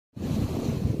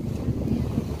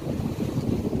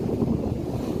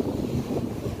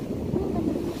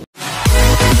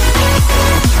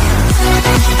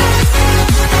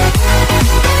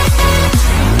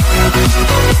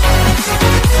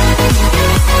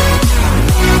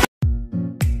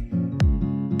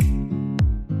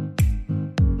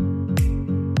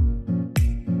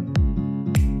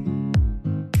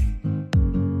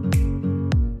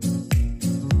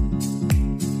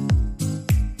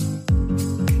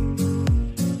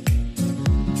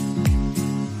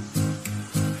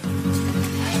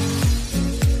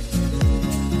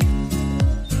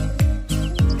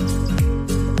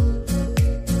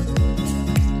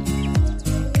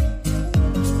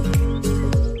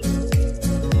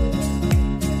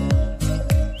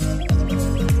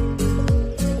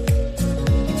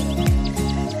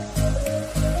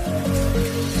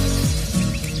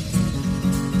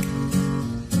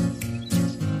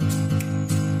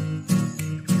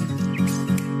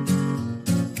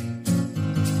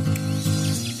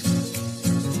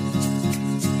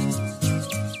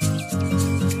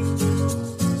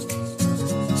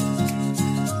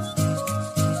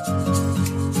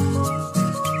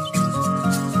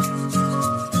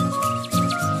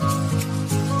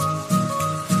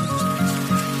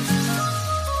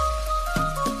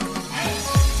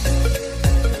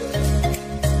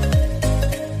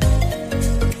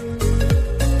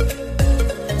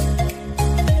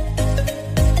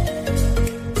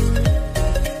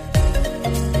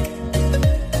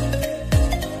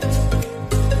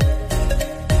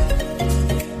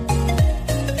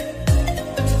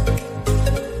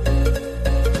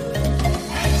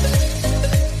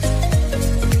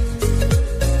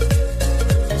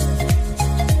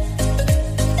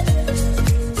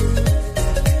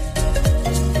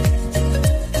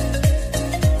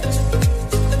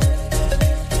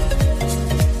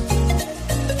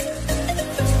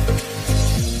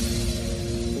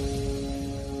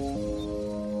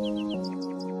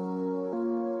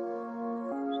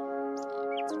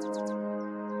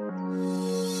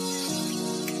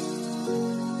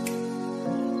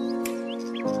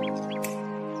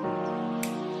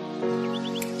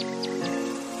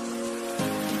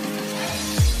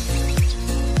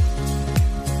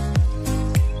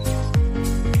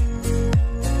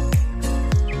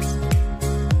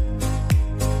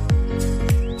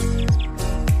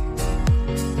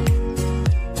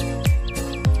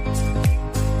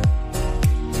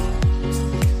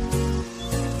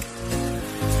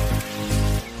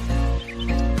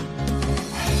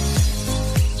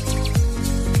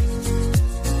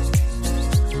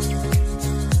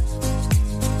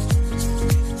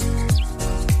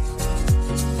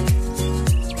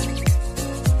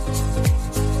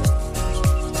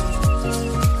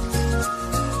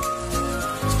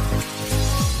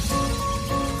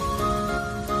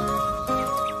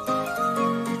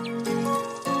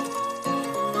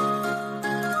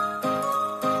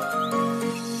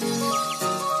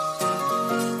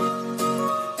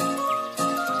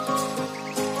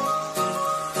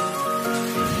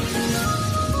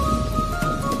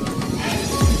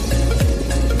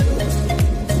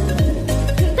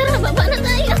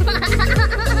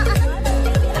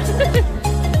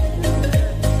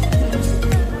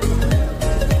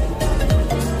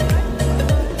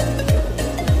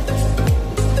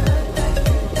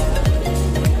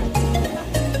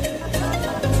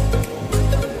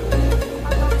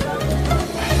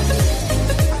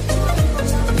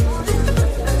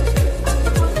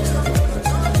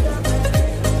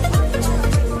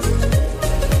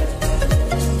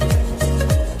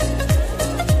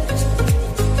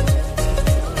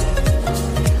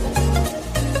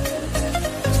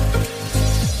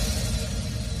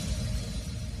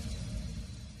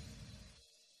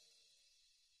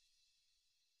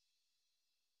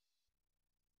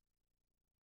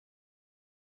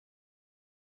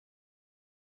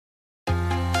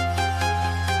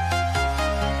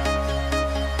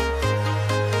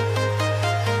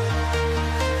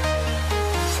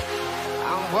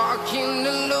walking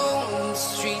alone, the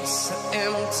streets are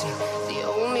empty. The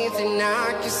only thing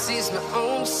I can see is my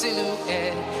own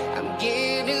silhouette. I'm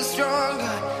getting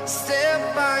stronger,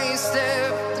 step by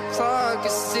step. The clock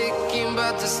is ticking,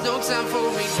 but there's no time for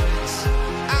regrets.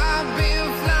 I've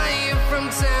been flying from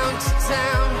town to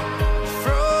town,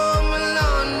 from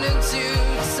London to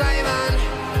Taiwan.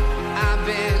 I've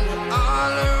been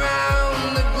all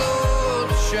around the globe,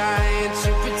 trying to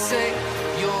protect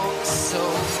your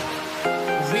soul.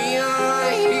 We are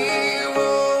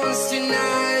heroes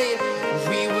tonight.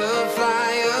 We will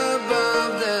fly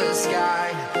above the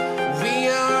sky. We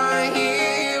are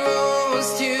heroes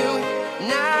tonight.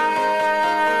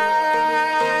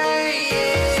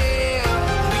 Yeah.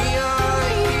 We are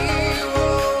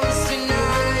heroes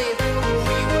tonight.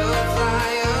 We will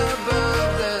fly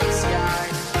above the sky.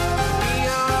 We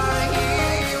are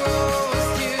heroes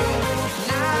tonight.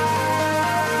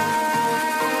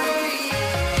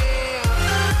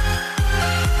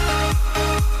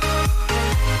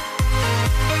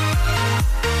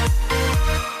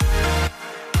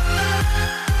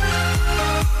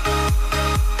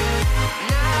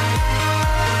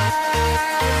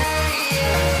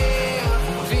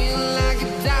 Feel like a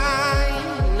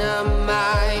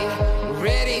dynamite,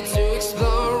 ready to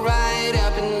explode right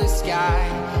up in the sky.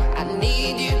 I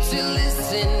need you to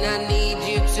listen, I need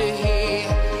you to hear,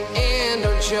 and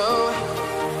don't show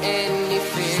any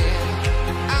fear.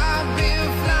 I've been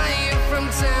flying from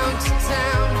town to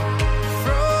town,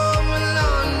 from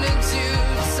London to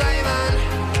Taiwan.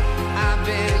 I've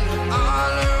been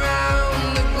all around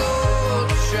the globe,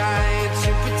 trying to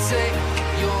protect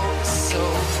your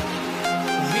soul.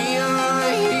 We are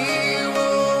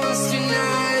heroes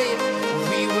tonight.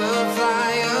 We will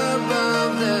fly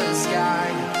above the sky.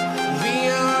 We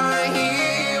are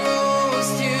heroes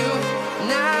tonight.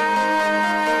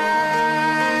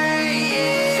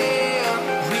 Yeah.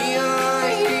 We are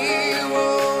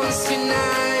heroes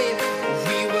tonight.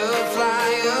 We will fly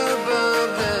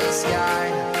above the sky.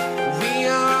 We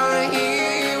are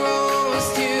heroes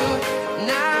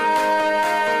tonight.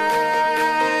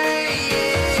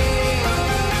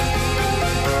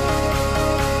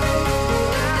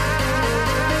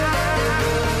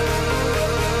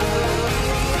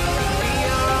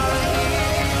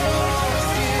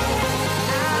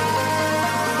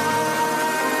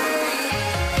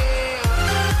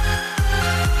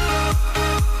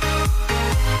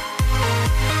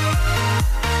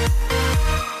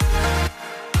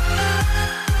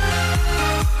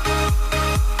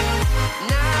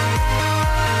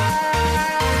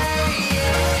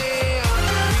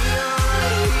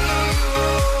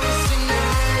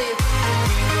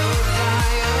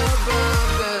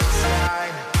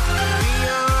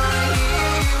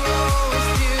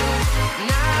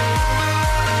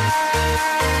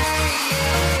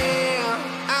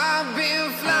 I've been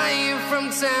flying from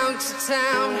town to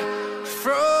town,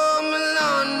 from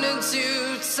London to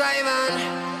Taiwan.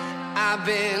 I've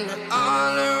been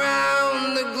all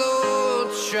around the globe,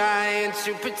 trying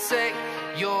to protect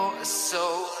your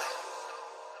soul.